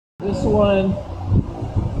This one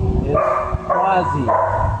is Quasi.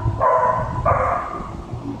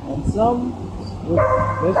 And this one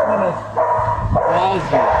is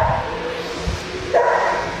Quasi.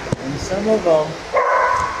 And some of them,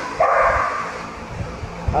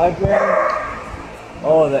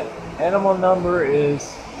 the animal number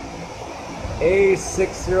is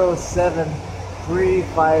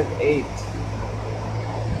A607358.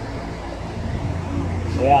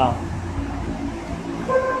 Yeah.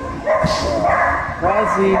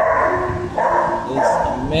 Quasi is a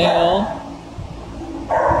male.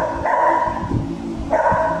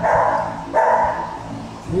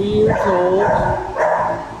 Three years old.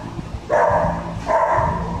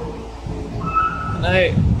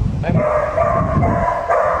 And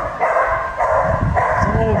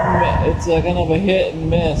some of them, it's a kind of a hit and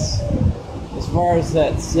miss as far as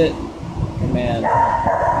that sit command.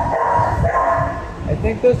 I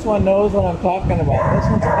think this one knows what I'm talking about. This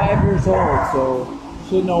one's 5 years old, so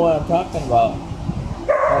should know what I'm talking about.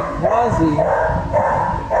 But Quasi,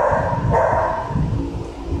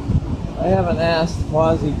 I haven't asked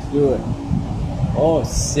Quasi to do it. Oh,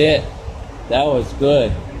 sit. That was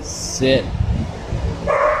good. Sit.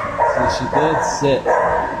 So she did sit.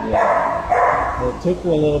 Yeah. It took her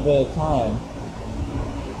a little bit of time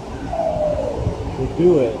to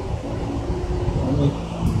do it. Let me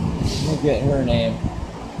get her name.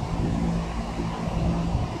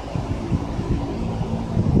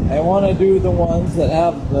 I want to do the ones that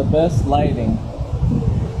have the best lighting.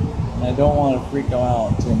 And I don't want to freak them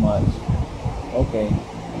out too much. Okay.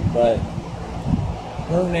 But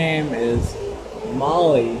her name is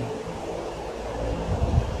Molly.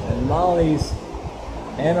 And Molly's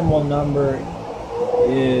animal number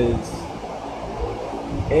is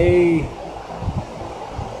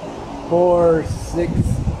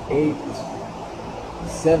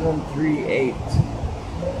A468738.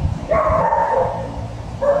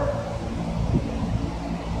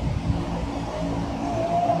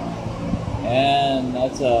 And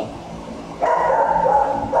that's a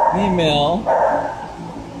female.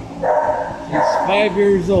 She's 5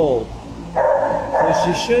 years old. So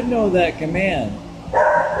she should know that command.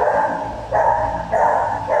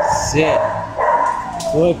 Sit.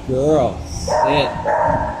 Good girl. Sit.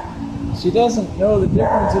 She doesn't know the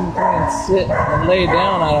difference in between sit and lay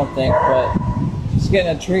down, I don't think, but she's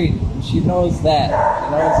getting a treat. And she knows that. She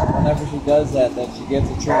knows whenever she does that she gets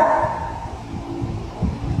a treat.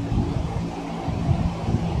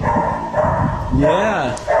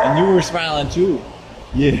 Yeah, and you were smiling too.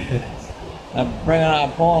 Yes. I'm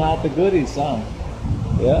pulling out the goodies, son.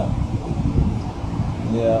 Yeah.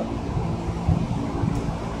 Yeah.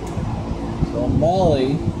 So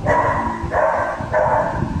Molly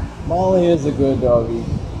is a good doggy.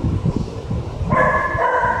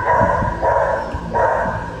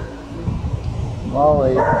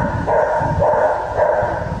 Molly.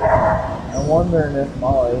 I'm wondering if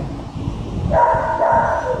Molly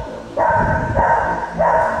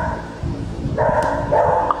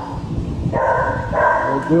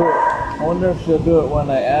will do it. I wonder if she'll do it when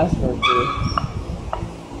I ask her to.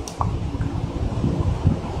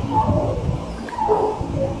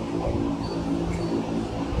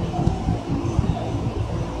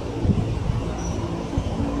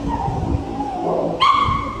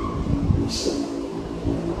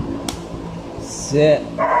 Sit.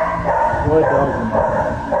 Good doggy, Molly.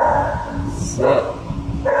 Sit.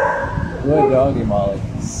 Good doggy, Molly.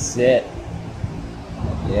 Sit.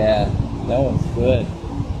 Yeah, that one's good.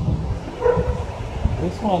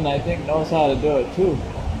 This one, I think, knows how to do it too.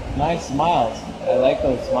 Nice smiles. I like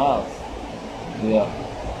those smiles. Yeah.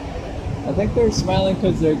 I think they're smiling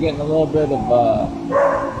because they're getting a little bit of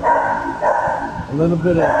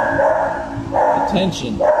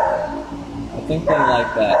attention. I think they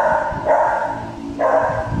like that.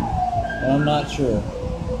 But I'm not sure.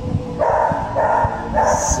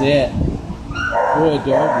 Sit. Good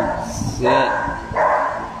doggy. Sit.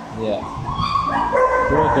 Yeah.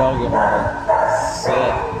 Good doggy, Molly.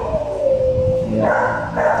 Sit. Yeah.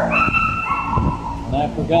 And I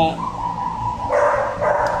forgot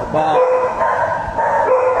about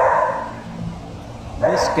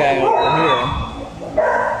this guy over here.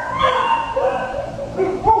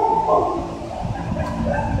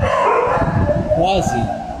 Quasi.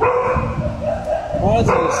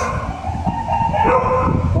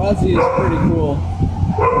 Quasi is pretty cool.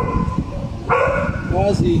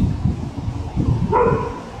 Quasi.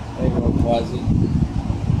 There you go, Quasi.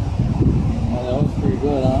 Oh, that was pretty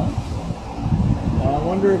good, huh? Now I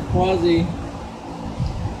wonder if Quasi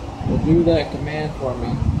will do that command for me.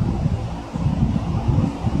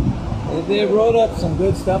 They wrote up some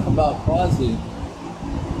good stuff about Quasi.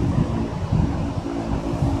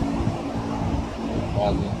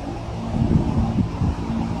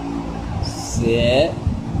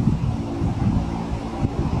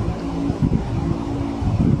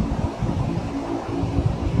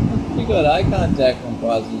 good eye contact from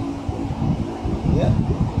Quasi. Yeah.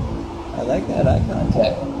 I like that eye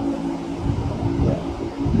contact. Yeah.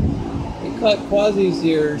 They cut Quasi's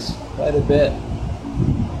ears quite a bit.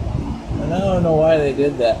 And I don't know why they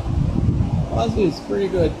did that. Quasi is a pretty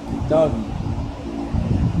good dog.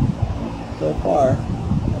 So far,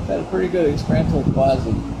 I've had a pretty good experience with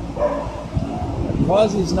Quasi.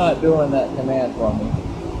 Quasi's not doing that command for me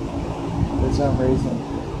for some reason.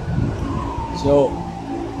 So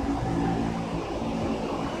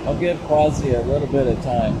I'll give Quasi a little bit of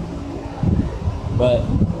time. But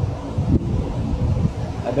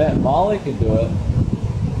I bet Molly could do it.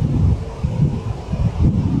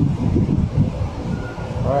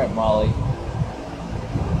 Alright, Molly.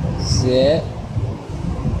 Sit.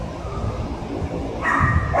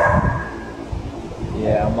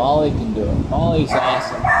 Yeah, Molly can do it. Molly's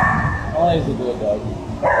awesome. Molly's a good dog.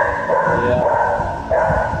 Yeah.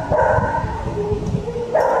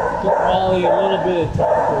 Took Molly a little bit of time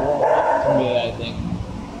to warm up to me, I think.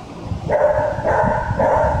 I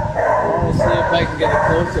want to see if I can get a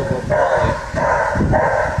close-up of Molly.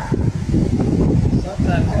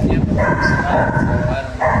 Sometimes I can't put her smile, so I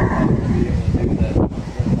don't know if I'm going to be able to do that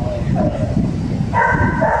with Molly.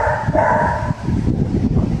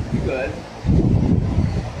 Pretty good.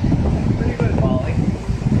 Pretty good, Molly.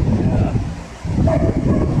 Yeah.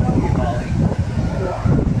 Molly.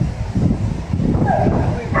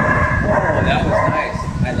 Oh, that was nice.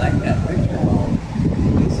 I like that picture, Molly.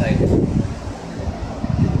 Excited.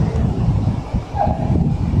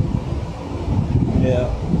 Yeah.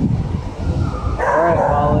 Alright,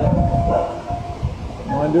 Molly.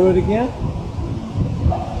 You want to do it again?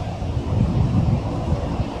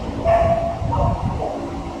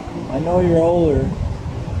 I know you're older.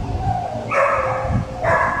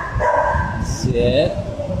 Sit.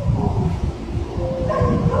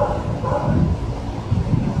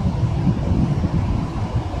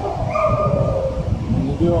 Can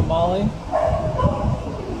you do it, Molly?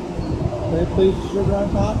 Can I please sugar on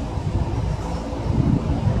top?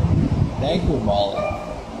 Thank you, Molly.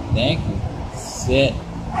 Thank you. Sit.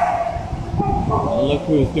 Oh, look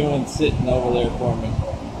who's doing sitting over there for me.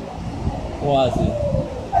 Quasi.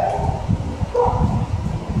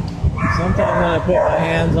 Sometimes when I put my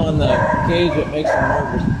hands on the cage, it makes me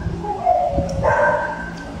nervous.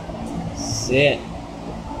 Sit.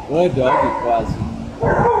 Good doggy, Quasi.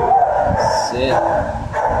 Sit.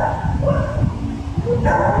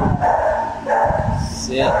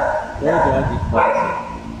 Sit. Good doggy, Quasi.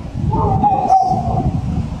 Yes.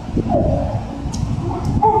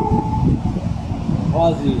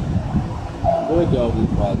 Quasi. Good doggy,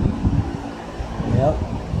 Quasi. Yep.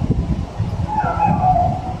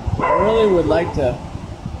 I really would like to,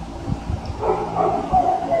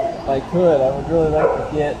 if I could, I would really like to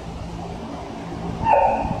get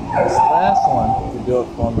this last one to do it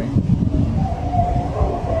for me.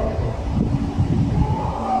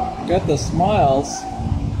 Got the smiles,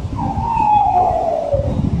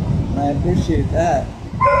 and I appreciate that.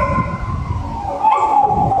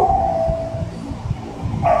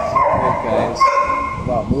 Sorry guys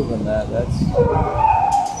about moving that, that's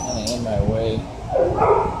kind of in my way.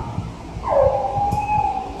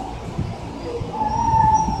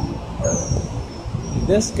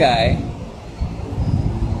 This guy,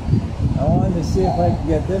 I wanted to see if I could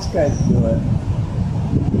get this guy to do it.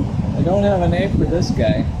 I don't have a name for this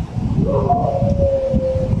guy,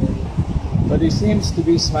 but he seems to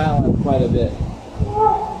be smiling quite a bit,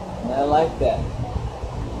 and I like that.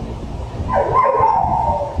 I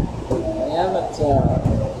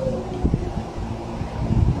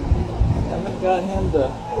haven't got him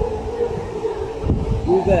to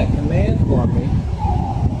do that command for me.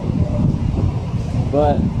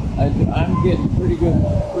 But I'm getting pretty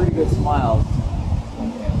good smiles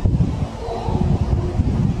from him.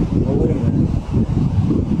 Oh, wait a minute.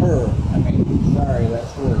 Her. Sorry,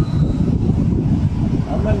 that's her.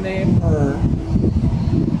 I'm gonna name her.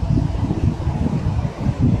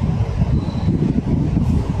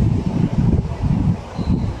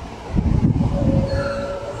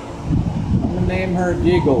 I'm gonna name her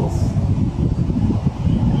Giggles.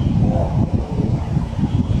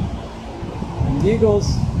 Giggles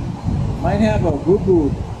might have a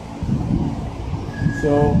boo-boo,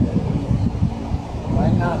 so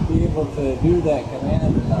might not be able to do that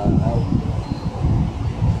command or not.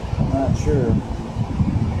 I'm not sure.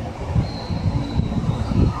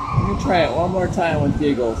 Let me try it one more time with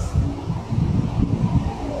Giggles.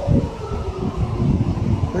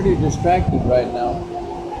 Pretty distracted right now,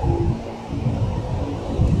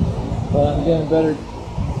 but I'm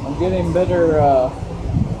getting better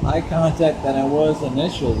eye contact than I was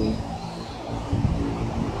initially.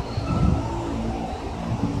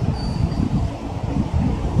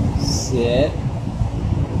 Sit.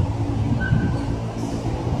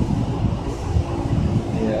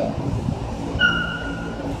 Yeah.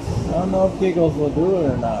 I don't know if Giggles will do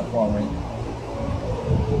it or not for me.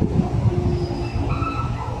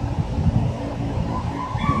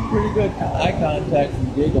 Pretty good eye contact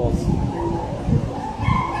from Giggles.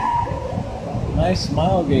 Nice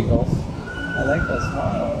smile, Giggles. I like that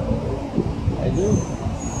smile. I do.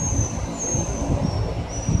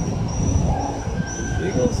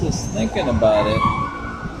 Giggles is thinking about it.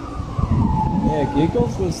 Yeah,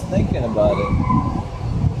 Giggles was thinking about it.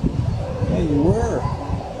 Yeah, you were.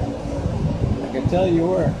 I can tell you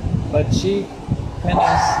were. But she kind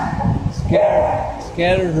of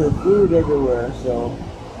scattered her food everywhere, so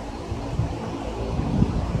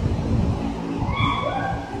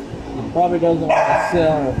she probably doesn't want to sit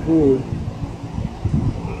on her food.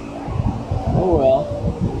 Oh well.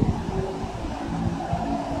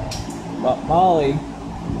 But Molly,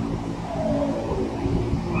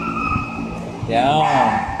 down.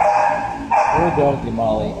 Good doggy,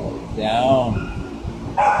 Molly. Down.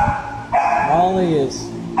 Molly is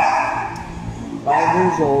 5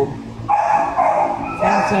 years old.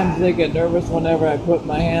 Sometimes they get nervous whenever I put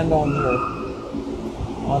my hand on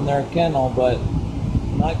their kennel, but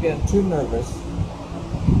I'm not getting too nervous.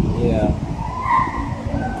 Yeah.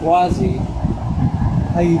 Quasi,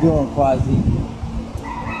 how you doing, Quasi?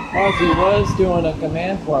 Quasi was doing a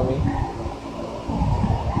command for me.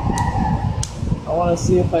 I want to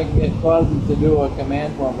see if I can get Quasi to do a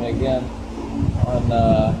command for me again on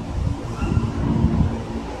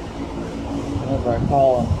whenever I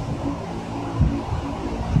call him.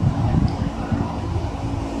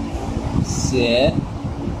 Sit.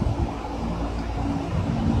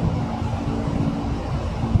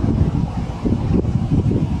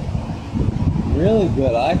 Really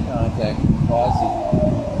good eye contact from Quasi.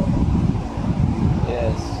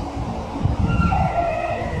 Yes.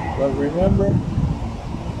 But remember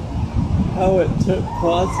how it took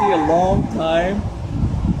Quasi a long time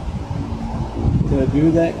to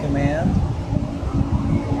do that command?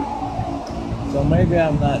 So maybe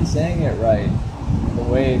I'm not saying it right, the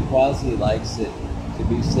way Quasi likes it to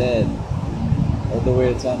be said, or the way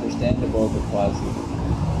it's understandable to Quasi.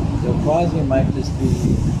 So Quasi might just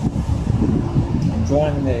be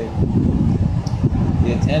enjoying the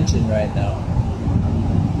attention right now.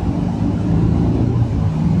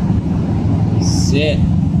 Sit.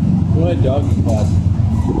 Good doggy, Quasi.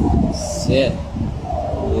 Sit.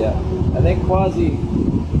 Yeah. I think Quasi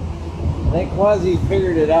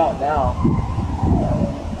figured it out now.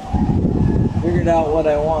 Figured out what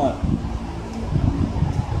I want.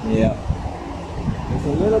 Yeah. There's a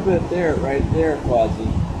little bit there, right there, Quasi.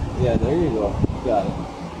 Yeah, there you go. You got it.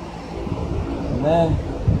 And then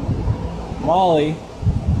Molly.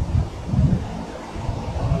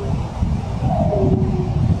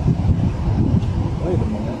 Wait a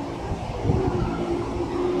minute.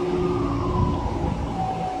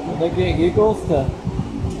 Did I get Giggles to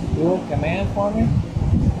do a command for me?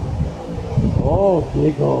 Oh,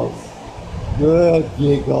 Giggles. Good,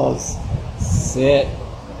 Giggles. Sit.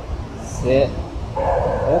 Sit.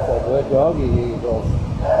 That's a good doggy, Giggles.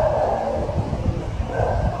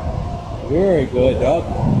 Very good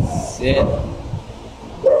doggy. Sit.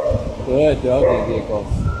 Good doggy,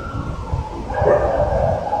 Giggles.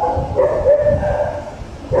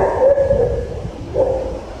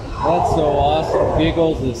 That's so awesome.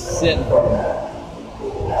 Giggles is sitting for me.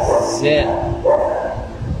 Sit.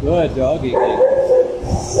 Good doggy,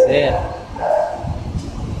 Giggles. Sit.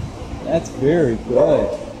 That's very good.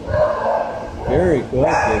 Very good,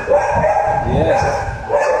 Giggles. Yes.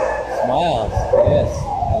 Smiles. Yes.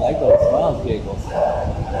 I like those smiles, Giggles.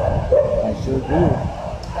 I sure do.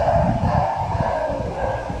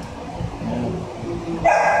 I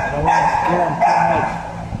don't want to scare him too much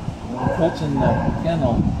when I'm touching the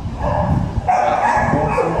kennel.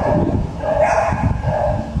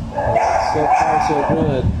 So far, so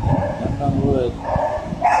good. Knock on wood.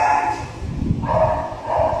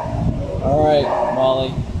 Alright,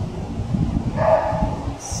 Molly.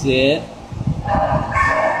 Sit. I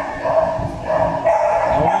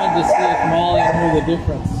wanted to see if Molly knew the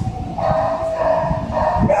difference.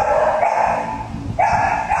 I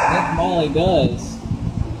think Molly does.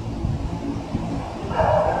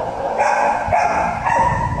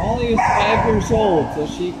 Molly is 5 years old, so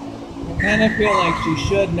she kind of feel like she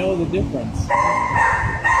should know the difference.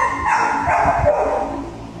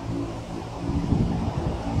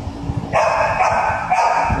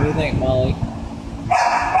 What do you think, Molly?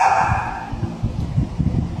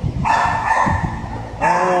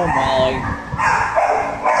 Oh, Molly.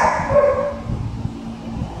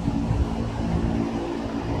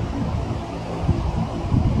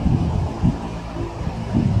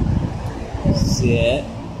 Sit.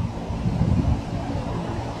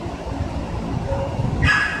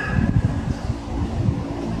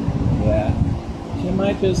 Yeah. She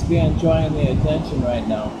might just be enjoying the attention right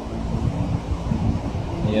now.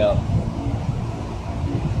 Yep.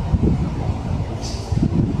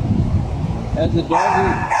 As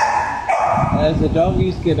the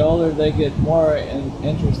doggies get older, they get more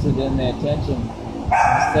interested in the attention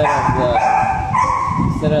instead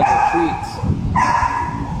of the treats.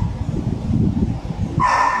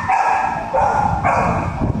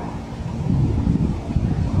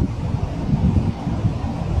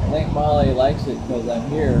 I think Molly likes it because I'm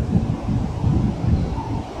here.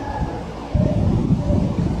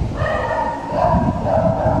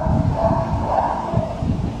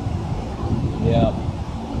 Yeah.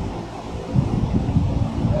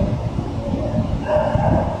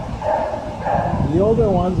 The older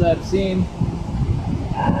ones I've seen,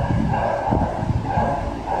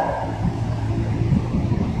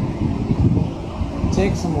 it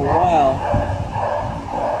takes them a while.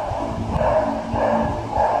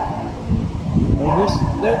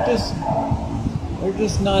 They're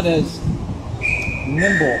just not as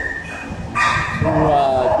nimble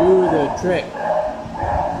to do the trick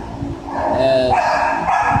as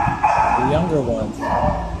the younger ones.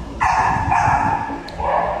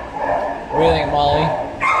 What do you think, Molly?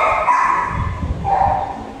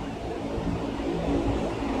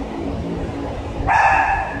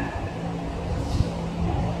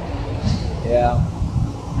 Yeah.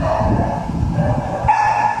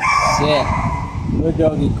 Sit. Good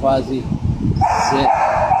doggy, Quasi. Sit. I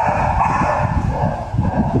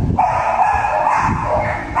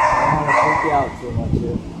don't want to freak you out too much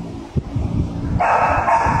here.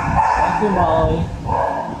 Thank you, Molly.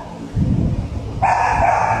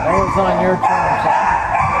 That was on your turn, son.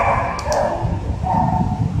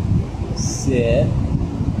 Sit.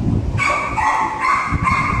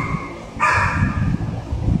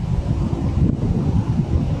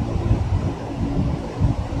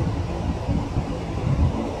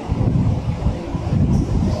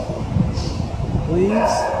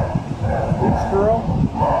 Please, girl.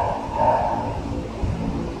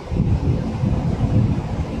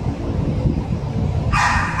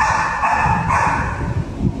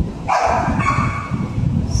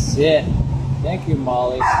 Sit. Thank you,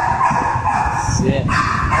 Molly. Sit. I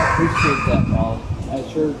appreciate that, Molly. I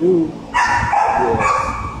sure do.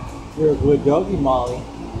 Yes. You're a good doggy, Molly.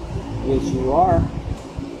 Yes, you are.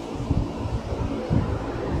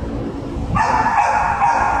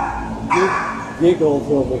 Giggles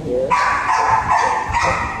over here.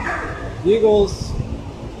 Giggles,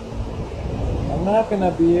 I'm not going to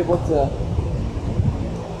be able to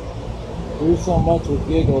do so much with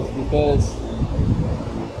Giggles because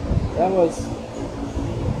that was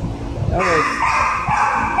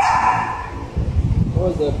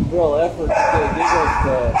a real effort to get Giggles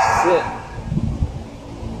to sit.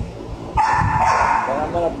 But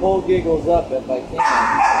I'm going to pull Giggles up if I can.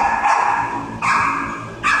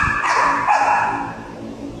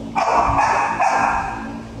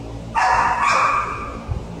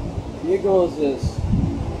 Giggles is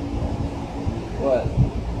what?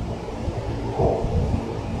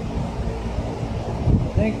 I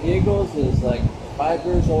think Giggles is like 5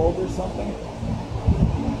 years old or something.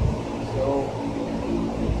 So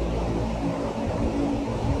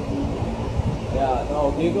yeah,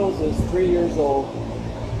 no, Giggles is 3 years old.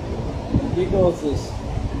 Giggles is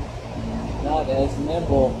not as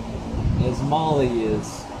nimble as Molly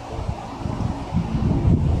is.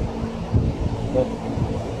 But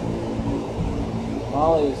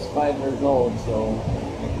Molly is 5 years old, so.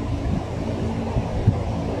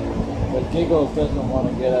 But Giggles doesn't want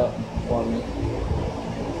to get up for me.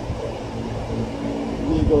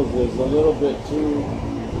 Giggles is a little bit too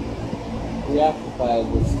preoccupied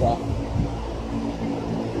with stuff.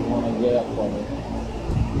 Doesn't want to get up for me.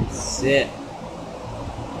 Sit.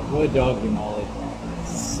 Good doggy, Molly.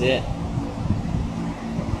 Sit.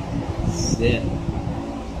 Sit.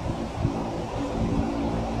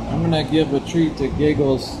 I'm gonna give a treat to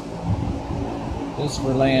Giggles just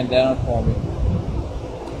for laying down for me.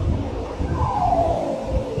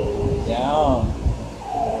 Down.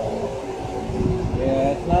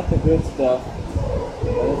 Yeah, it's not the good stuff,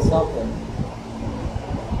 but it's something.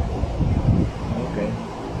 Okay.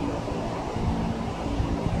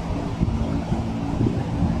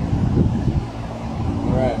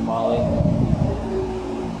 Alright, Molly.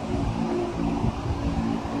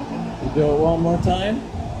 You do it one more time?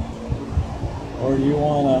 Or you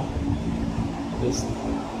want to just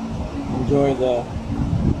enjoy the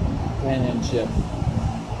companionship?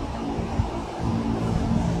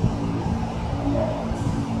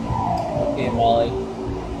 Okay, Molly.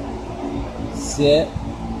 Sit.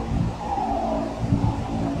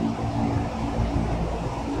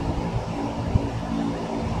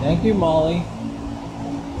 Thank you, Molly.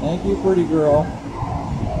 Thank you, pretty girl.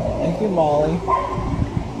 Thank you, Molly.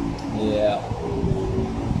 Yeah.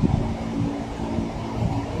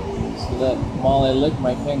 So that Molly licked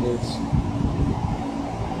my fingers.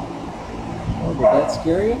 Oh, did that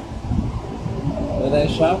scare you? Did I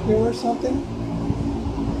shock you or something?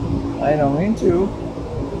 I don't mean to.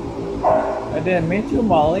 I didn't mean to,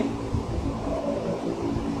 Molly.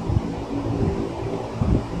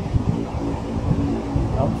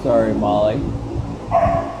 I'm sorry, Molly.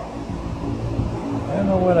 I don't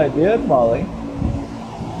know what I did, Molly.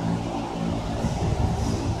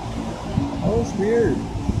 That was weird.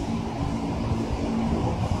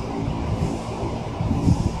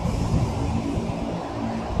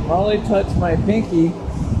 Molly touched my pinky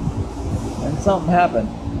and something happened.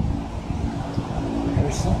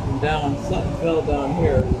 There's something fell down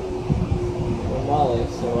here for Molly,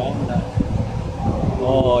 so I'm gonna...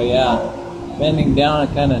 Oh yeah, bending down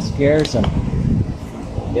it kind of scares him.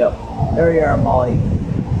 Yep, there you are, Molly.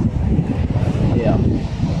 Yeah,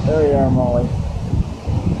 there you are, Molly.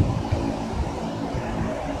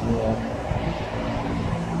 Yeah.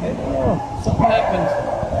 I don't know, something happened.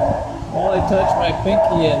 Molly touched my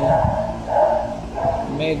pinky and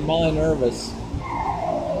made Molly nervous.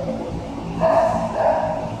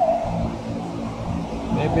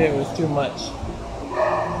 Maybe it was too much.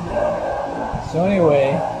 So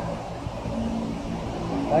anyway,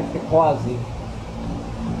 back to Quasi.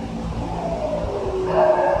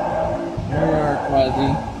 Here you are, Quasi.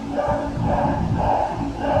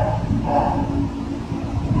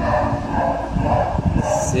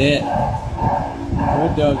 Sit.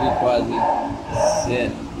 Good doggy, Quasi.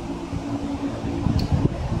 Sit.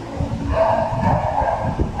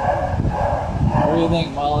 What do you think,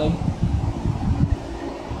 Molly?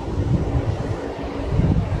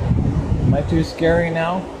 Am I too scary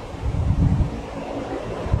now?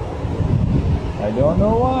 I don't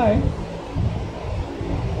know why.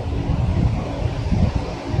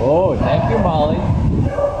 Oh, thank you, Molly.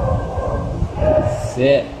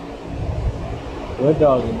 Sit. Good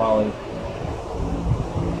doggy, Molly.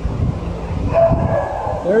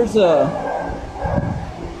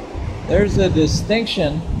 There's a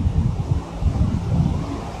distinction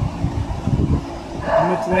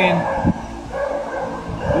in between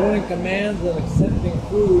doing commands and accepting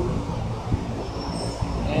food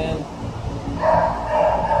and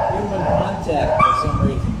human contact for some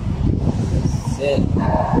reason. Sit.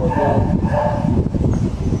 Good dog.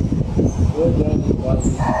 Good doggy,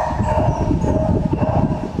 Quasi.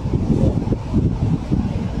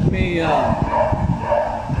 Let me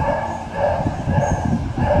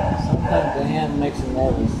sometimes the hand makes me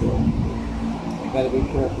nervous, so I gotta be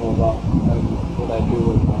careful about what I do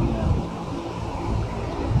with my hand.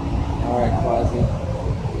 Alright, Quasi.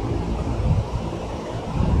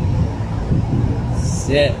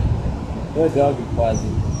 Sit. Good doggy,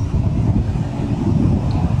 Quasi.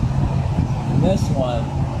 And this one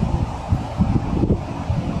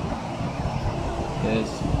is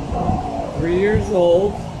 3 years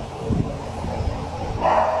old.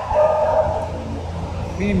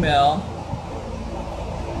 Female,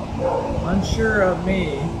 unsure of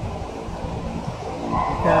me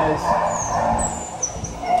because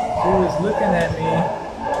she was looking at me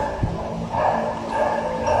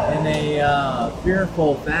in a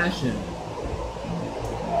fearful fashion,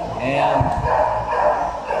 and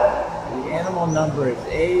the animal number is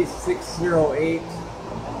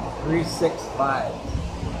A608365.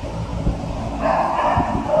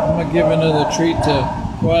 I'm gonna give another treat to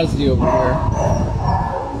Quasi over here.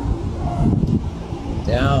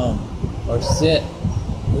 Down or sit.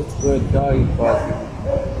 That's good doggy, Quasi.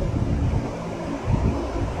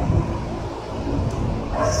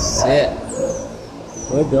 Sit.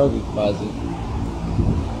 Good doggy, Quasi.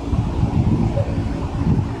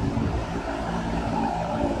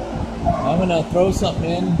 I'm gonna throw something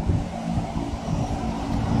in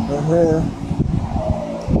for her.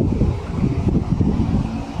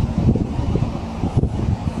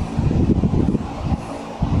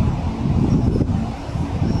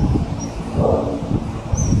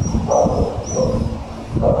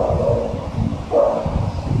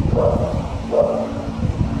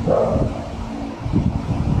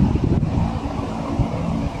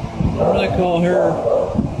 Call her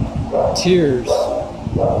Tears.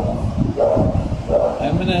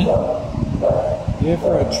 I'm gonna give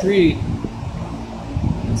her a treat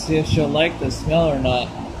and see if she'll like the smell or not.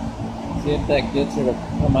 See if that gets her to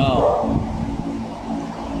come out.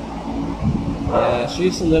 Yeah,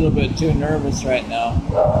 she's a little bit too nervous right now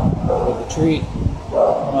with the treat.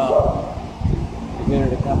 Come out. To get her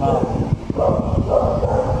to come out.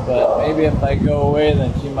 But maybe if I go away,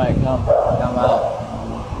 then she might come out.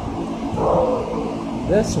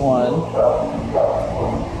 This one,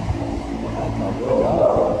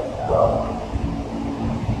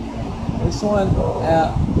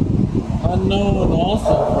 unknown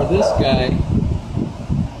also for this guy,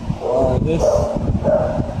 or this.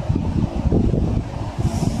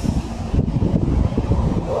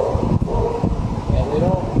 Yeah, they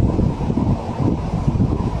don't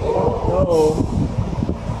know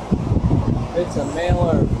if it's a male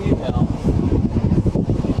or a female.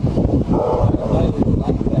 I didn't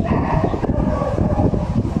like that.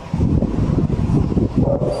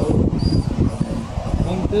 I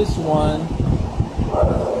think this one,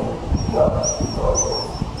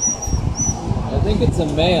 I think it's a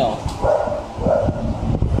male.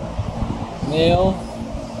 Male.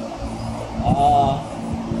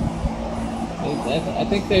 I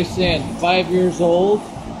think they're saying 5 years old.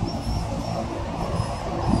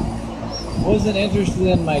 Wasn't interested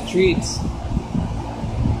in my treats.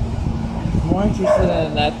 More interested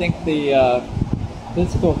in, I think, the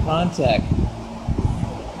physical contact.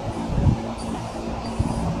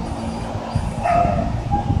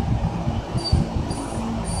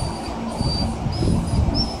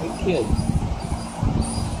 Good kid.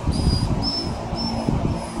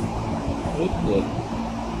 Good kid.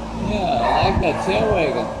 Yeah, I like that tail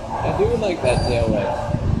wagging. I do like that tail wag.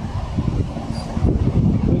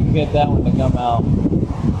 We can get that one to come out.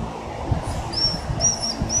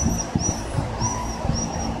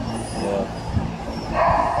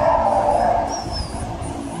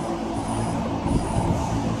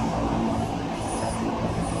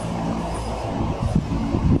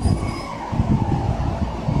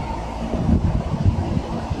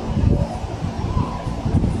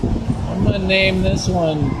 Name this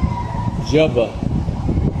one Juba.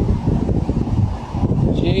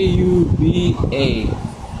 J-U-B-A.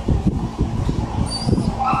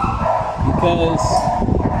 Because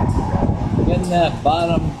getting that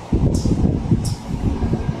bottom,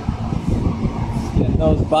 getting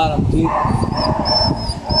those bottom teeth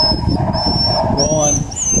going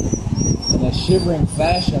in a shivering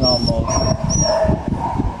fashion almost.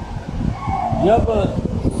 Juba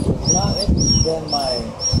is not interested in my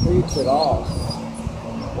treats at all,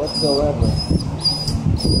 whatsoever.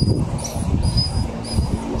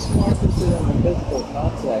 Just more interested in the physical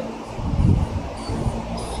contact.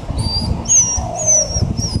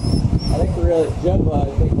 I think really, Juba,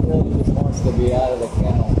 really just wants to be out of the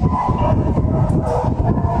kennel.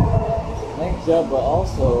 I think Juba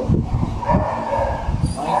also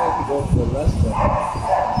might need to go to the restroom.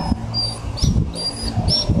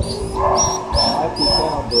 Might be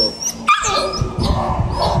kennel good.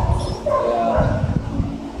 Yeah,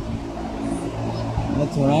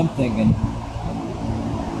 that's what I'm thinking.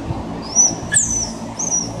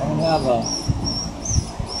 I don't have a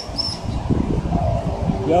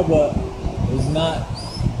Juba is not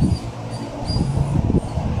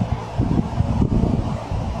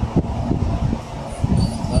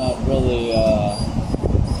really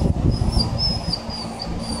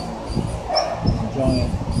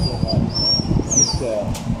enjoying so much. He's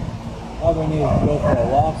probably needs to go for a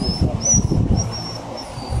walk or something.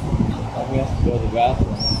 Probably has to go to the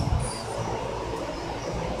bathroom.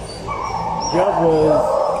 Giggles'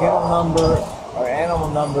 kennel number, or animal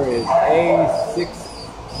number, is A608434.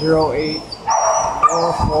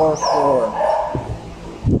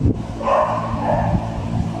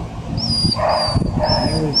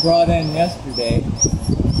 He was brought in yesterday.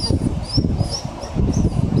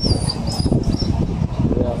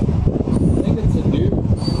 Yeah. I think it's a dude.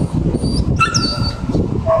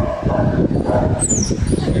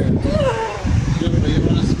 Jumbo, you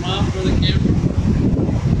want to smile for the camera?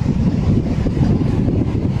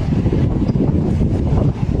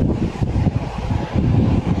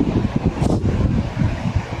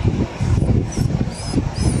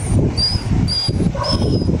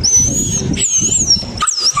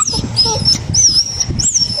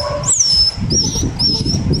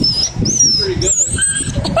 Pretty good.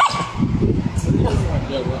 What are you doing,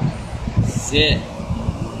 Jumbo? Sit.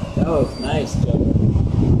 That was nice, Jumbo.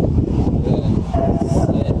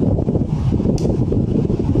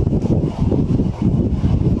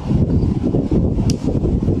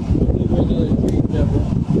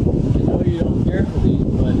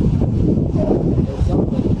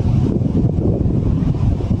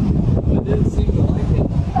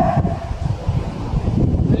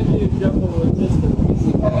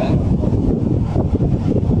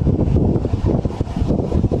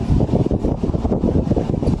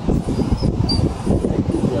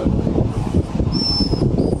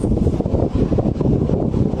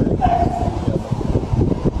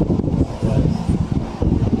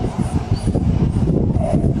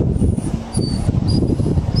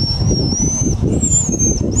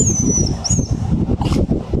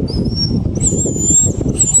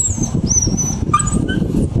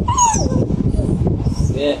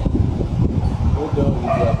 Sit. Good doggy,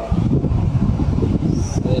 Jubba.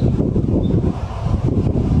 Sit.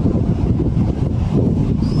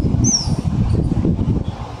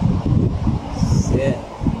 Sit.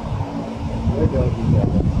 Good doggy,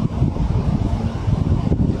 Jubba.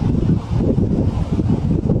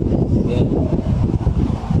 Sit.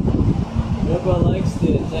 Jubba likes the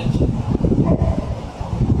attention.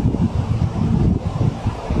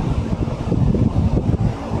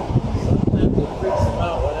 Sometimes it freaks him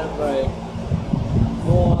out whenever I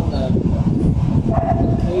go on the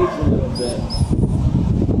cage a little bit.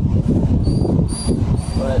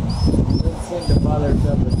 But it doesn't seem to bother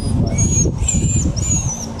Jubba too much.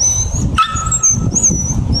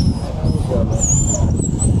 I know Jubba.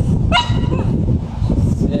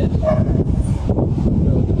 Sit.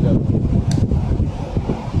 Go to Jubba.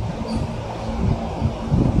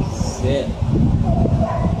 Sit.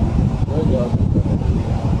 Good dog.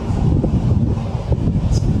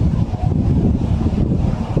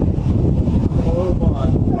 Move on.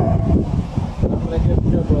 I'm gonna give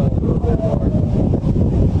Jubba a little bit more.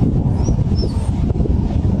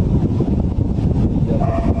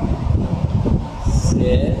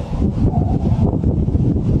 Sit.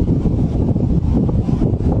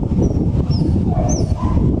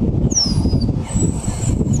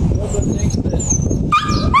 Jubba thinks that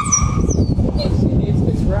she needs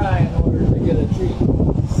to cry in order to get a treat.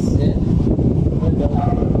 Sit. Good dog.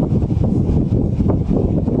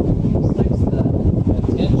 Just likes the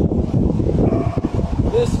attention.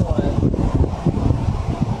 This one.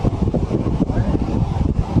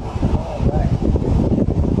 Alright.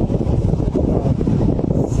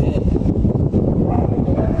 Sit.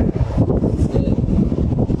 Sit.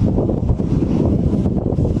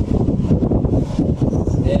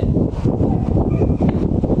 Sit.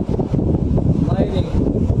 Lighting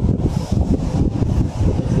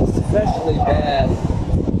is especially bad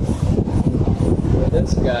for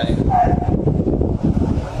this guy.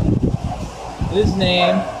 His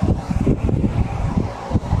name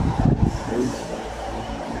is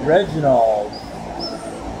Reginald.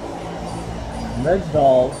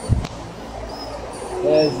 Reginald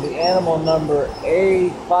has the animal number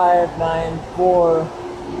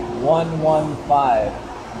A594115.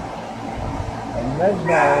 And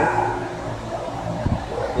Reginald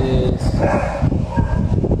is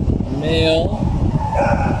male,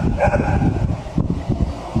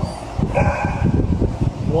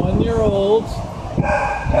 1-year-old,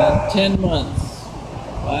 and 10 months.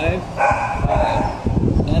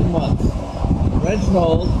 10 months.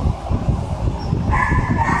 Reginald,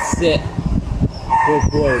 sit. Good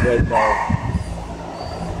boy, Reginald.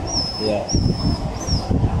 Yeah.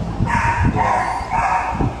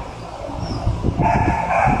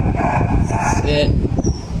 Sit.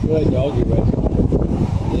 Good doggy, Reginald.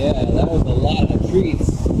 Yeah, that was a lot of treats.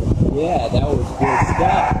 Yeah, that was good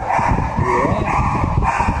stuff. Yeah.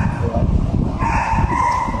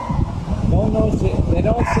 They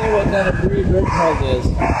don't say what kind of breed Reginald is.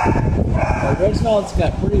 But Reginald's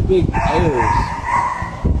got pretty big ears.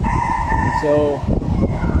 So,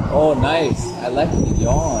 oh nice. I like the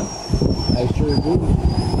yawn. I sure do.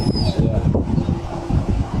 Yeah.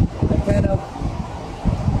 I kind of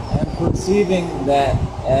am perceiving that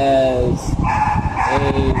as a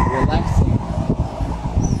relaxing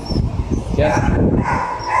gesture.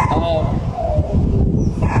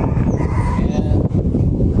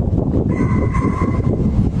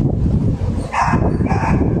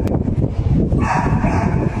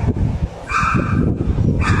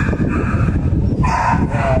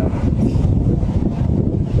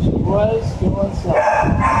 She was doing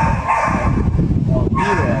something. No, he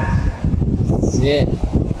was. Sit.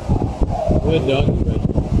 Good doggy,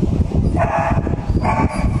 Reginald.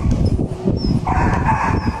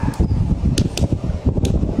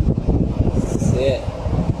 Sit.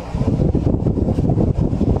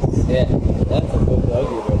 Sit. That's a good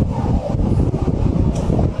doggy, Reginald.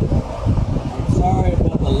 Sorry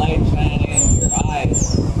about the light shining in your eyes,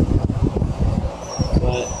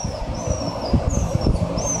 but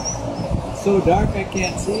it's so dark I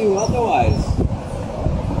can't see you otherwise.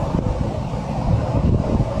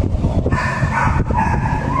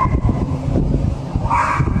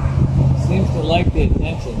 Seems to like the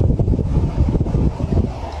attention.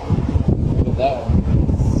 Look at that one.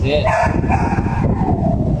 Sit.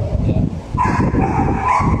 Yeah.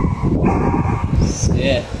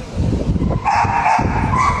 Sit.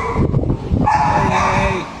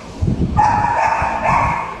 Hey.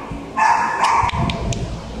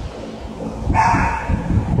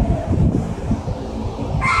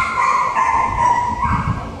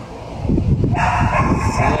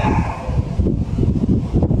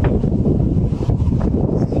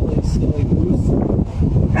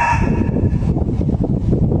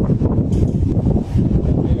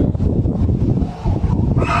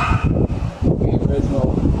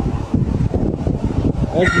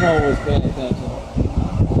 Reginald was paying attention.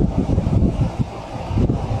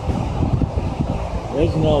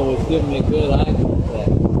 Reginald was giving me good eye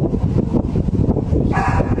contact.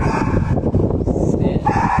 Sit.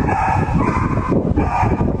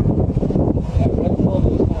 Yeah, Reginald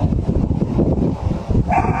was kind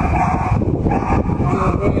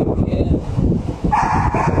of way at the end.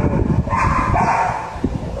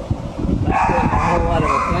 Not getting a whole lot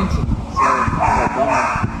of attention, so it's kind of a bummer.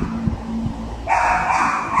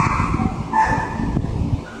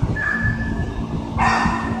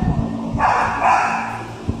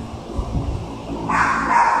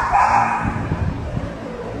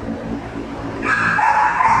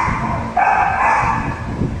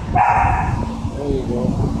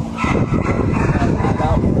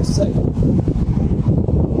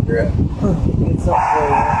 It's up for you.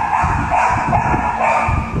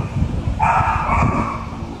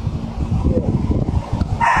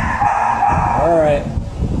 Alright.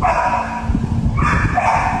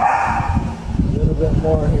 A little bit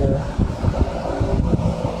more here.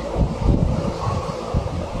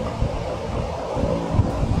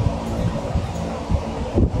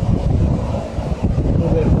 A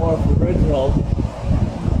little bit more for Reginald.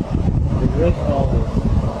 The Reginald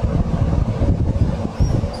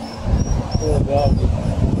is doggy.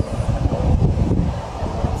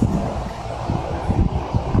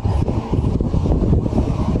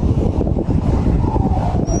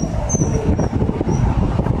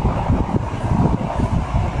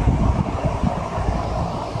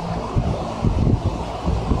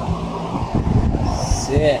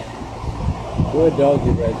 Sit. Good doggy,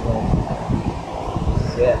 Reginald.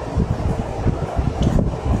 Sit.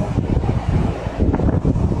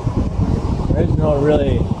 Reginald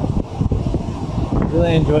really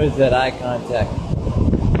enjoys that eye contact.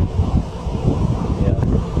 Yeah.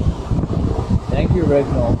 Thank you,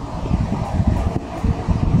 Reginald.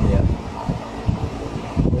 Yeah.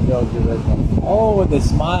 Good dog, Reginald. Oh, with the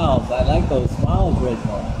smiles. I like those smiles,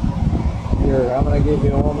 Reginald. Here, I'm gonna give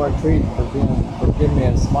you one more treat for giving me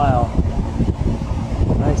a smile.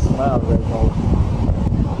 Nice smile, Reginald.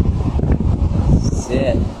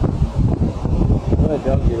 Sit. Good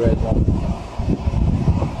doggy, Reginald.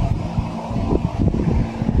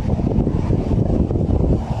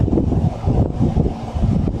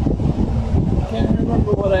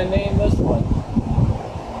 What I named this one?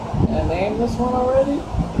 Did I name this one already?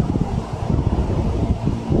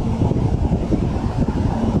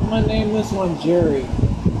 I'm gonna name this one Jerry.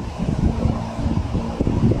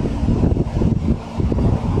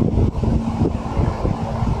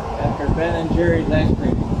 After Ben and Jerry's ice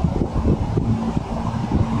cream.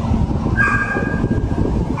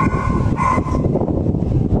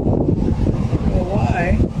 I don't know why.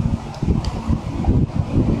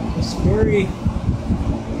 It's very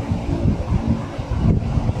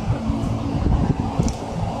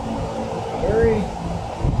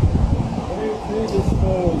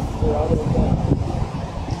predisposed for other things.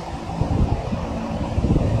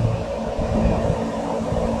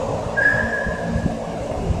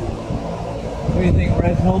 What do you think,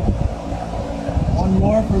 Reginald? One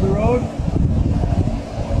more for the road?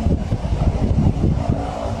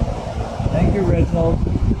 Thank you, Reginald.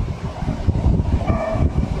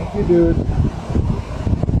 Thank you, dude.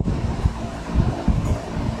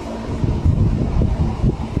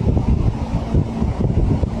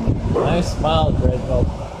 Nice smile, Reginald.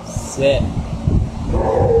 Sit.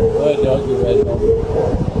 Good doggy, Reginald.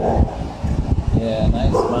 Yeah,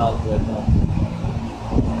 nice smile, Reginald.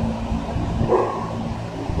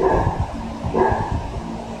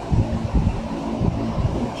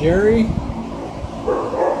 Jerry?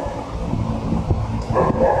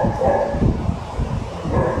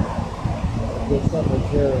 Get some of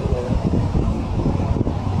Jerry there.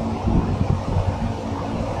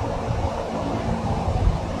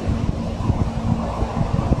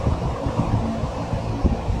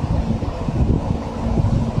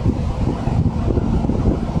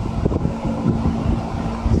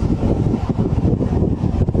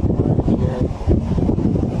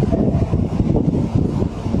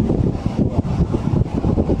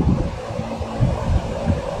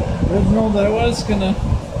 Reginald, I was gonna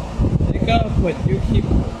take off, but you keep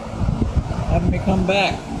having me come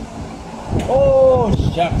back. Oh,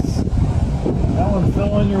 shucks. That one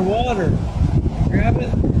fell in your water. Grab it.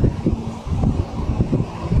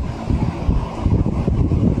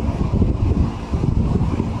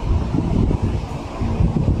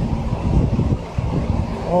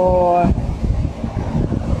 Oh,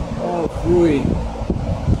 phooey.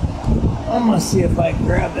 I'm gonna see if I can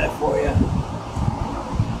grab that for you.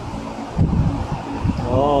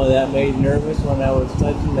 Oh, that made me nervous when I was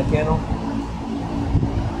touching the kennel.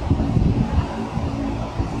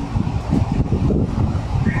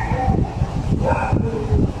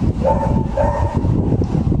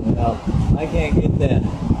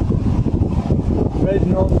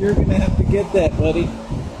 You're gonna have to get that, buddy.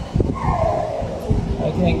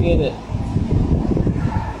 I can't get it.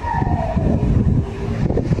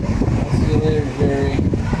 I'll see you later, Jerry.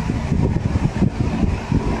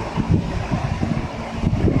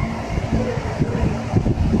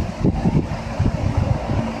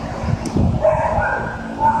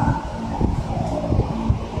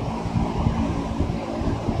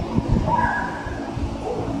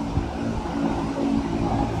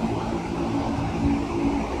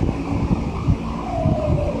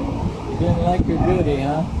 Didn't like your duty,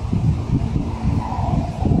 huh?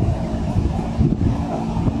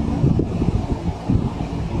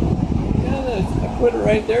 Yeah, I put it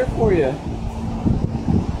right there for you.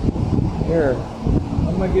 Here,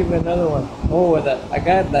 I'm gonna give you another one. Oh, I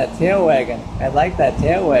got that tail wagging. I like that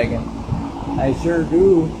tail wagging. I sure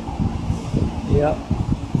do. Yep.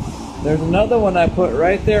 There's another one I put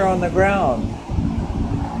right there on the ground.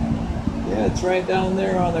 Yeah, it's right down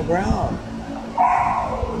there on the ground.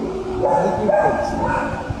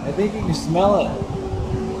 I think you can smell it.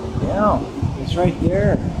 Yeah, it's right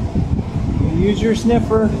there. You use your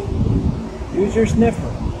sniffer. Use your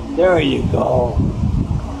sniffer. There you go.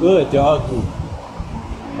 Good doggy.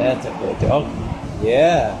 That's a good dog.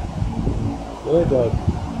 Yeah. Good dog.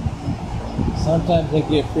 Sometimes I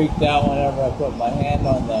get freaked out whenever I put my hand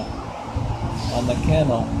on the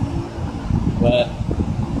kennel. But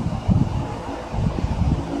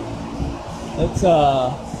it's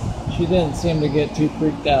she didn't seem to get too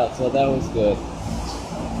freaked out, so that was good.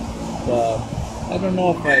 So, I don't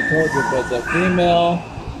know if I told you, but the female,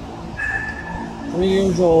 3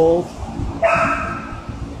 years old.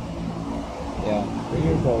 Yeah, 3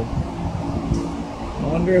 years old. I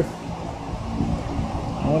wonder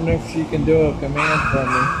if she can do a command for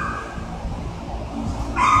me.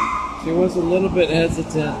 She was a little bit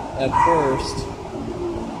hesitant at first,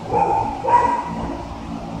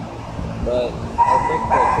 but I think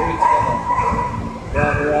the tree's gonna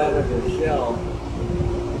get her out of her shell.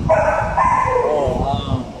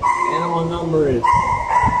 Oh, animal number is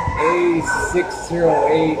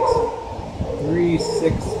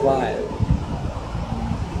A608335.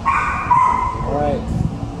 Alright.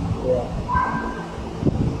 Yeah.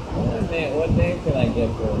 What name can I get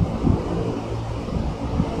for her?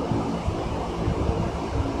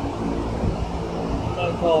 I'm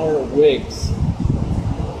gonna call her Wigs.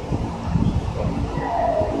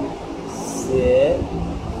 Sit.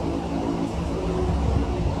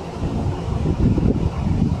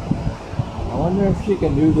 I wonder if she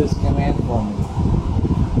can do this command for me.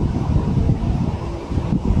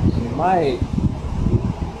 She might.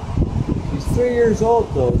 She's 3 years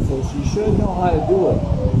old though, so she should know how to do it.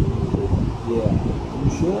 Yeah, you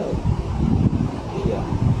should. Yeah.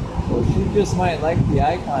 So she just might like the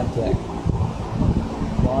eye contact.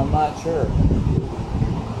 Well, I'm not sure.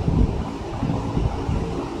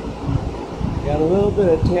 Got a little bit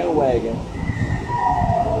of tail wagging,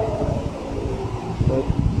 but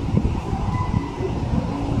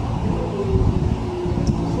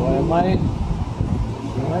so I might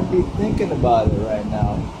be thinking about it right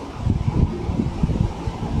now.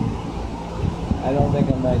 I don't think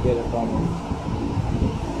I might get it from her.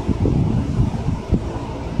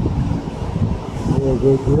 You're a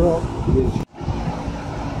good girl.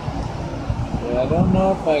 Yeah, I don't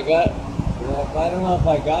know if I got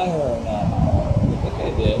her or not. I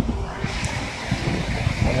did. I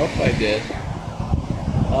hope I did.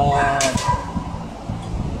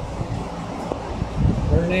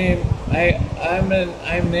 Her name,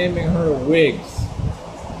 I'm naming her Wigs.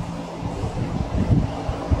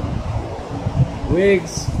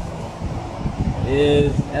 Wigs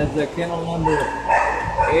has the kennel number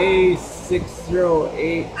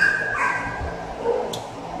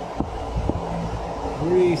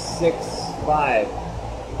A608365.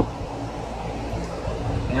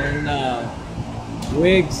 And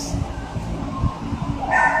Wigs,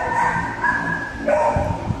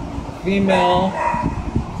 female,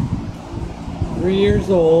 3 years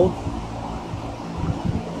old.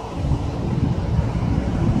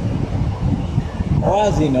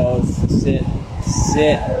 Quasi knows. Sit.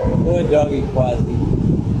 Good doggy, Quasi.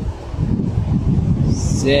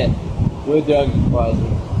 Sit. Good doggy, Quasi.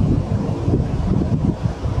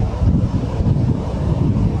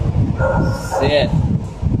 Sit.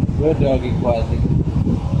 Good doggy, Quasi.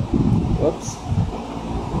 Whoops.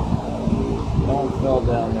 Don't fall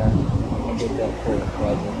down there. I'll get that for you,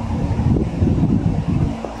 Quasi.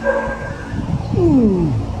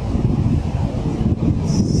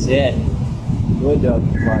 Sit. Good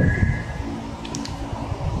doggy, Quasi.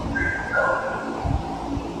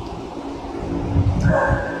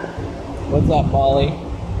 What's up, Molly?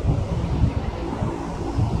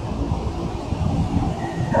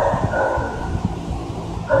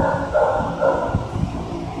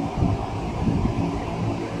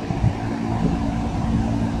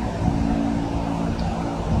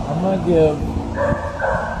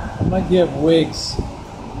 I'm gonna give Wiggs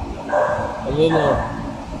a little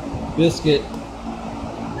biscuit.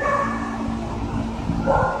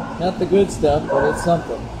 Not the good stuff, but it's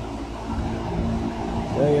something.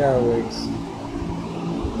 There you are, Wiggs.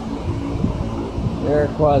 There,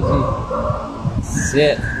 Quasi.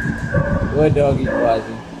 Sit. Good doggy,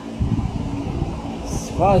 Quasi.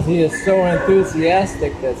 Quasi is so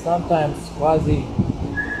enthusiastic that sometimes Quasi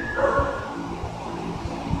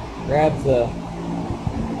grabs a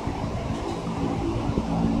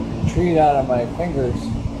treat out of my fingers.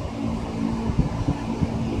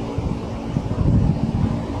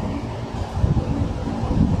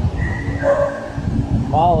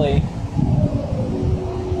 Molly, I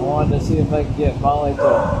wanted to see if I could get Molly to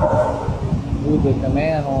do the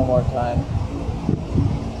command one more time.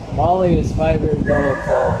 Molly is 5 years old,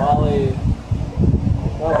 so Molly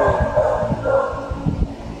probably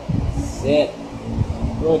sit.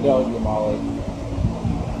 Good doggy, Molly.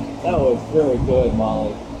 That was very good,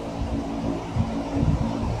 Molly.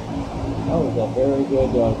 That was a very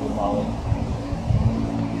good doggy, Molly.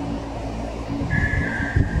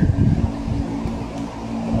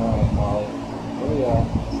 Alright, Molly. Here we are.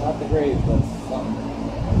 It's not the greatest, but it's something.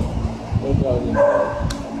 Good doggy, Molly.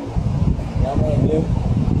 Now I'm going to give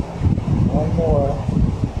one more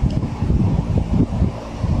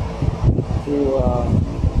to, I'm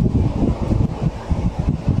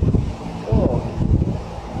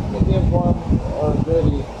going to give one or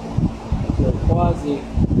goodie to Quasi.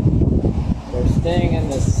 They're staying in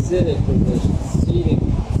the seated position.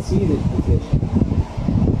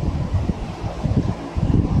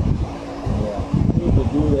 Yeah, you need to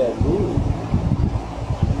do that booty.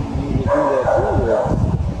 You need to do that booty.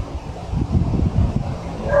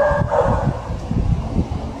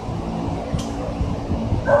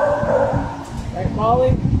 Right,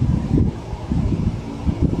 Molly?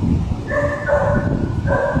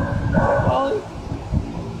 Molly?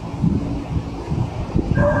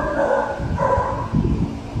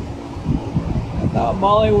 I thought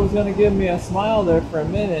Molly was going to give me a smile there for a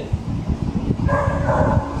minute.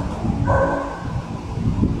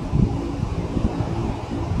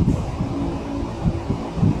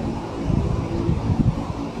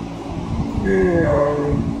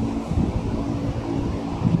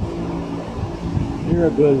 You're a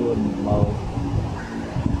good one, Molly.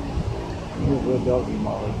 You're a good doggy,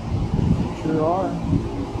 Molly. You sure are.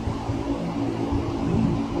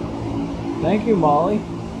 Thank you, Molly.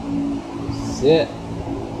 Sit.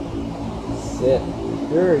 Sit.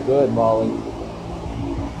 Very good, Molly.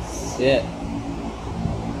 Sit.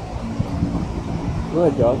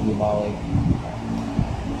 Good doggy, Molly.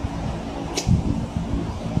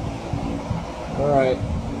 Alright.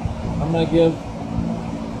 I'm gonna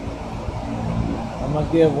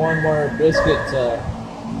give one more biscuit to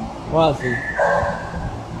Quasi.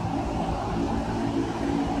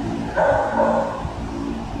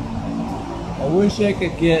 I wish I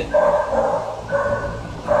could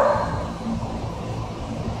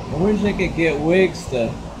get Wiggs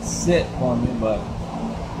to sit for me, but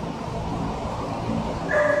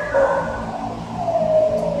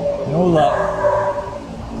no luck.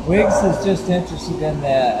 Wiggs is just interested in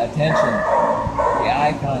the attention, the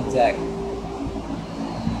eye contact.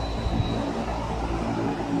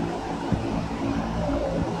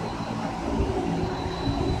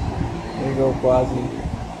 There you go, Quasi.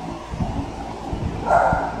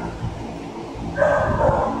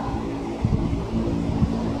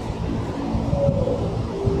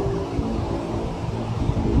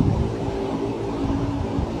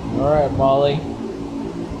 Alright, Molly.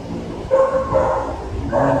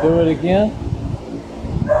 Want to do it again?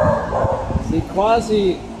 See,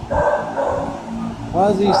 Quasi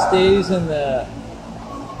stays in the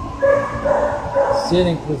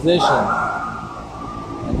sitting position,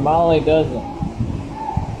 and Molly doesn't.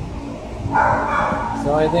 So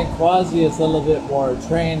I think Quasi is a little bit more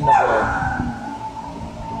trainable.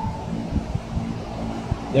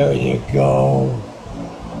 There you go.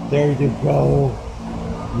 There you go.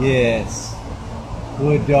 Yes.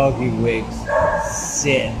 Good doggy, Wiggs.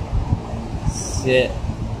 Sit. Sit.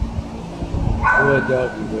 Good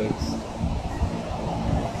doggy, Wiggs.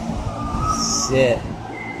 Sit.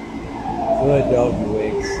 Good doggy,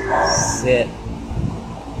 Wiggs. Sit.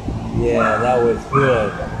 Yeah, that was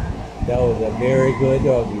good. That was a very good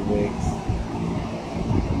doggy, Wiggs.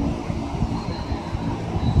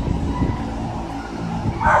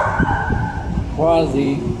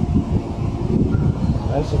 Quasi.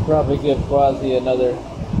 I should probably give Quasi another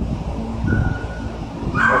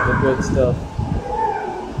of the good stuff.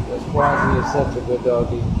 Because Quasi is such a good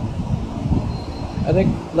doggy. I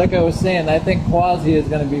think, like I was saying, I think Quasi is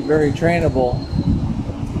going to be very trainable.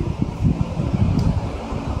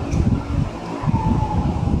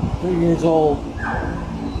 3 years old.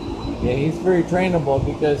 Yeah, he's very trainable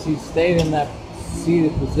because he stayed in that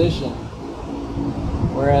seated position,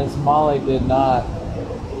 whereas Molly did not.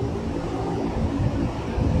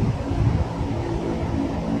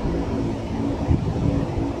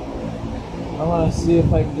 I want to see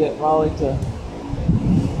if I can get Molly to...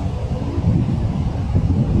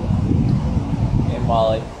 Hey,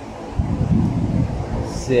 Molly.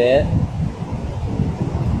 Sit.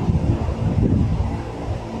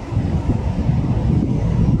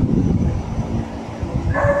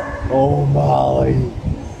 Oh, Molly.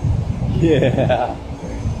 Yeah.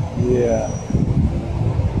 Yeah.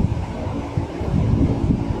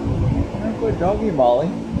 You're a good doggy, Molly.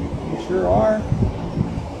 You sure are.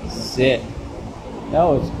 Sit.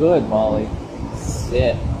 No, it's good, Molly.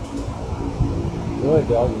 Sit. Good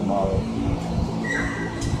doggy, Molly.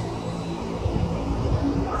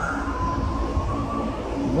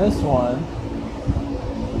 And this one,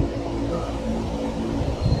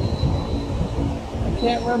 I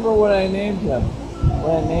can't remember what I named him.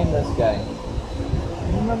 What I named this guy.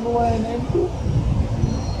 You remember what I named you?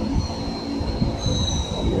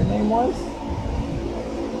 What your name was?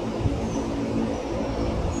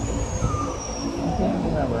 I can't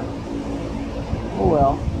remember. Oh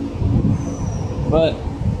well. But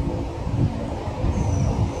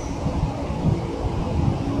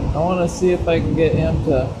I want to see if I can get him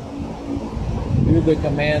to do the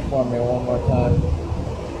command for me one more time.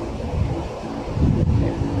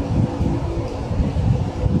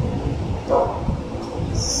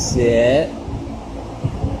 Sit.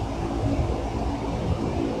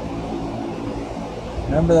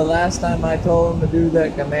 Remember the last time I told him to do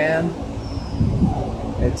that command?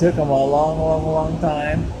 It took him a long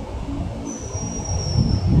time.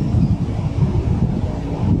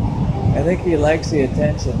 I think he likes the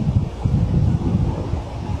attention.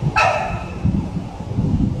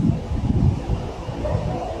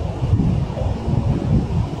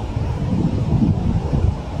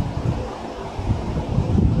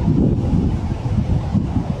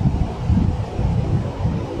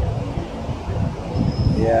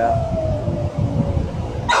 Yeah.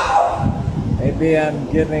 Maybe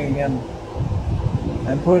I'm giving him,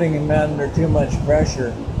 I'm putting him under too much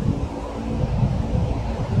pressure.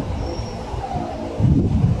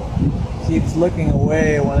 Keeps looking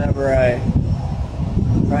away whenever I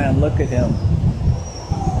try and look at him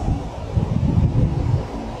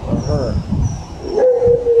or her.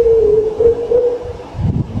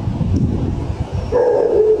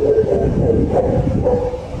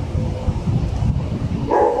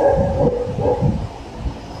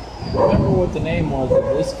 Remember what the name was of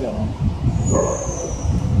this guy.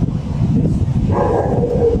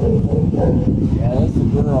 Yeah, that's the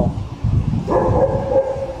girl.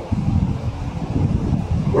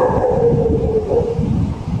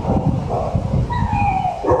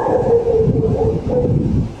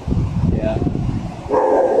 Yeah.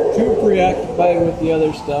 Too preoccupied with the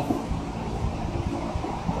other stuff.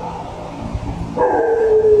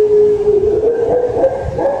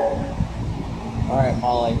 Alright,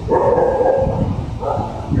 Molly.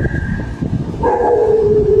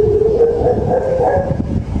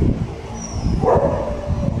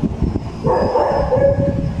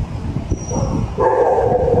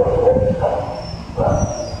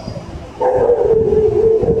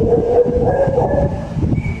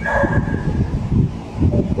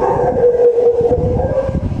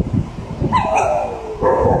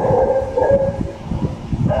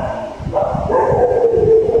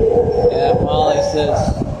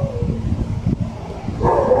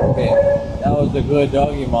 A good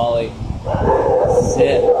doggy, Molly.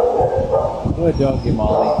 Sit. Good doggy,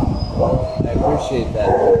 Molly. I appreciate that.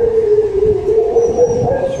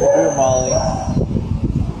 I sure do, Molly.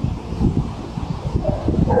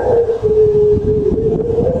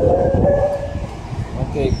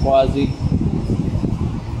 Okay, Quasi.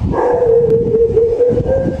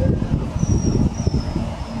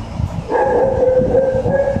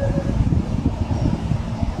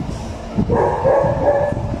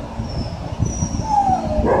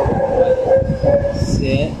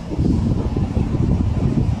 Sit.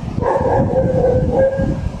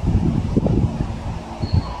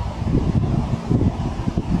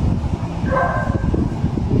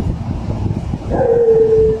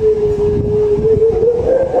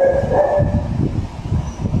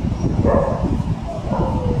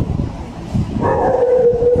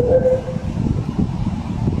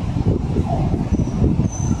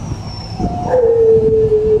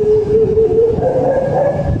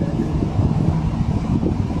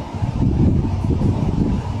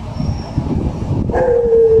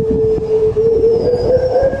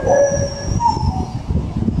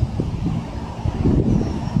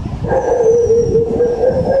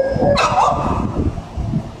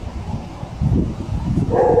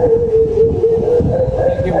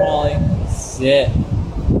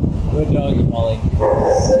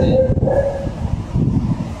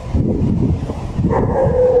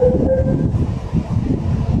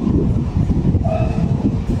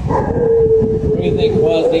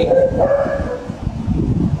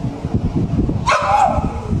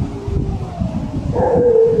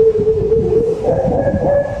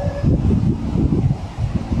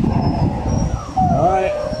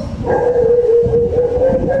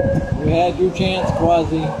 your chance,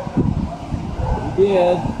 Quasi. You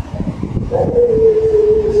did. I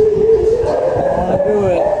want to do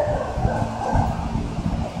it.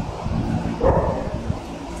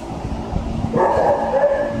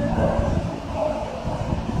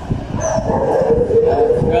 I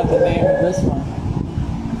forgot the name of this one.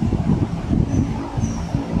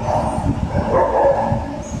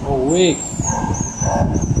 Oh, weeks.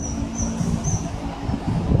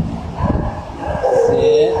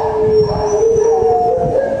 Sit.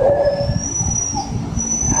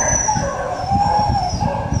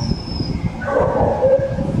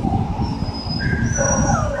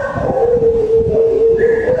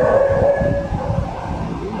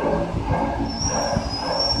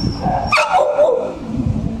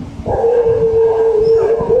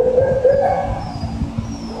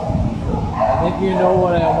 You know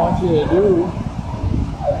what I want you to do.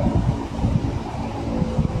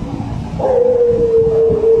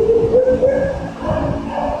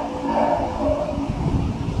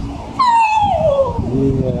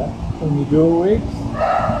 Yeah, can you do it, Weeks?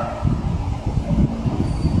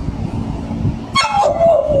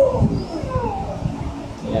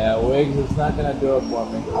 Yeah, Wiggs, it's not gonna do it for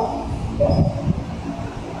me.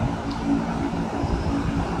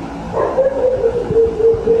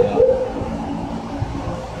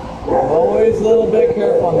 Always a little bit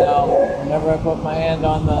careful now. Whenever I put my hand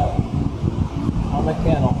on the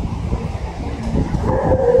kennel.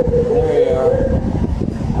 There you are.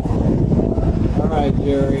 All right,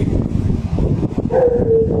 Jerry.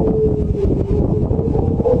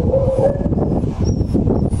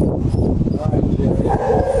 All right, Jerry.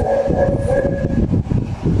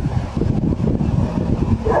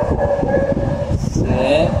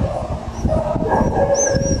 Sit.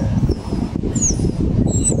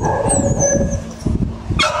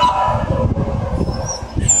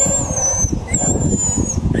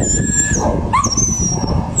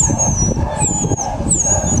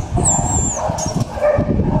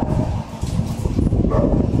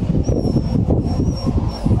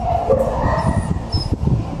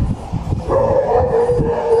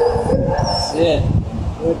 Sit.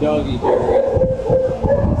 Good doggy, Jerry.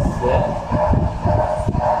 Sit.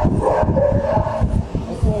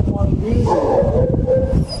 That's what I want to do.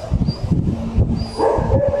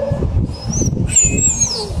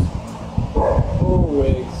 Oh,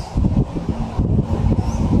 Wiggs.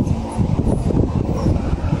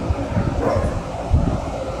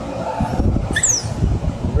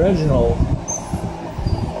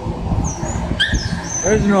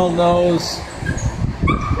 Reginald knows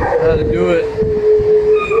how to do it.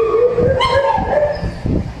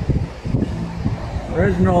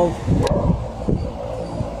 Reginald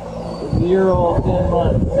is a year old, 10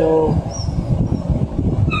 months, so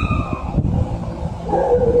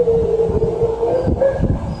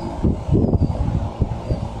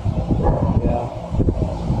yeah.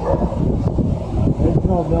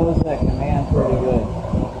 Reginald knows that command pretty good.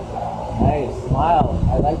 Nice, smile.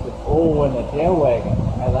 I like the, oh, and the tail wagging.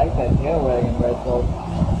 I like that tail wagging, Reginald.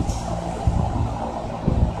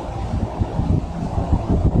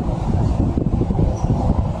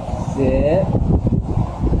 Sit.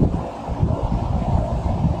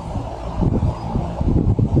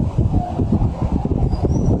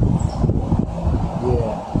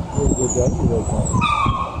 Yeah, good doggy, Reginald.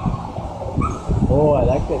 Oh, I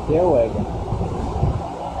like that tail wagging.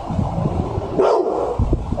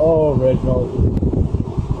 Oh, Reginald.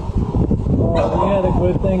 Oh, he had a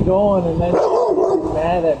good thing going and then he's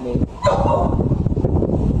mad at me.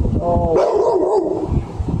 Oh.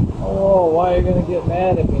 Oh, why are you going to get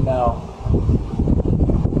mad at me now?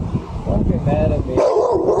 Don't get mad at me.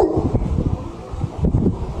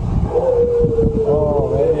 Oh,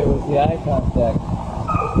 maybe it was the eye contact.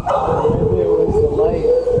 Maybe it was the light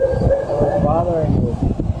that was bothering you.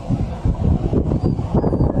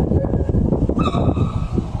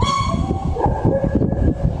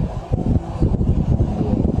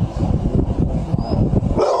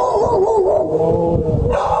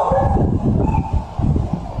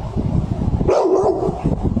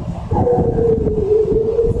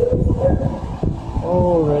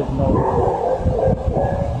 Oh, Reginald.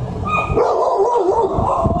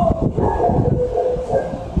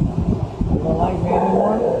 You don't like me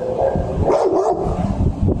anymore?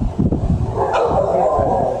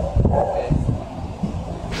 Okay.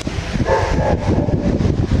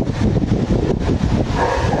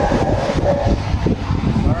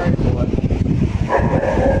 Sorry, boy.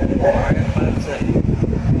 Alright, that's it.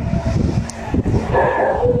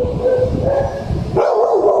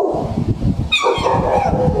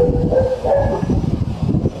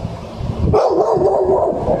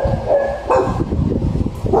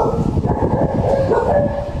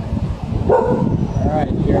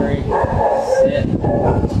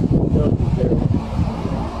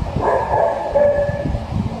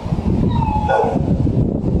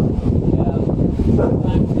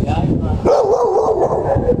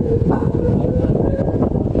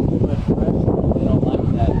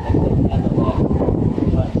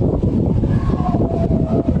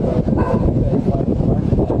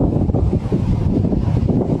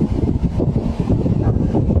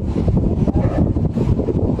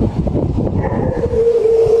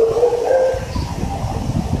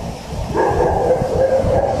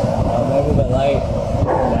 light.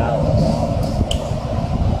 Out.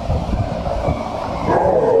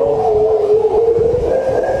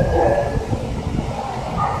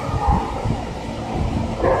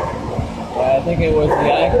 Yeah, I think it was the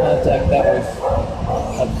eye contact that was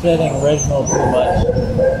upsetting Reginald too much.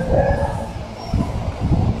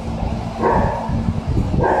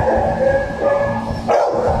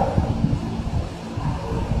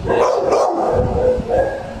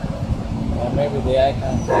 Yeah, maybe the eye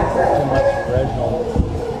contact was too much for Reginald.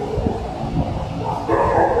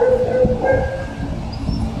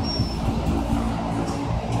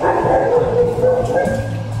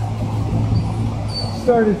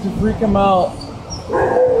 Started to freak him out.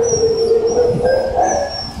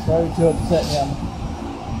 Started to upset him.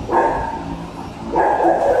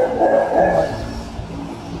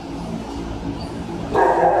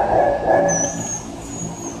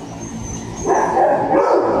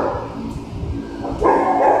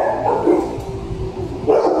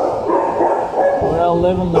 We're all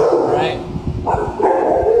living looking, right?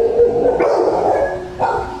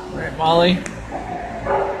 Right, Molly?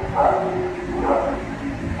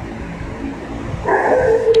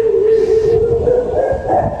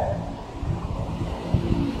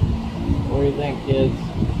 What do you think, kids?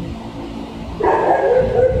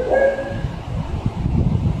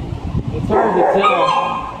 It's hard to tell.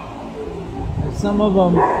 Some of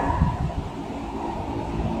them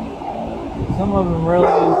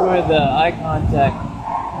really enjoy the eye contact,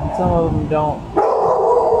 and some of them don't.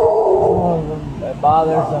 Some of them, it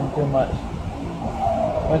bothers them too much.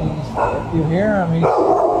 But if you hear him, he's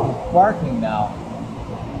barking now.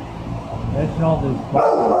 Reginald is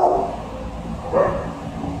barking.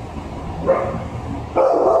 I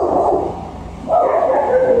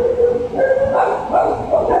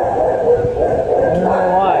don't know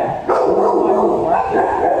why. I don't know why he's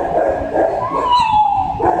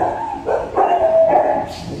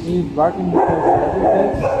barking. Is he barking because of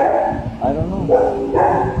everything? I don't know.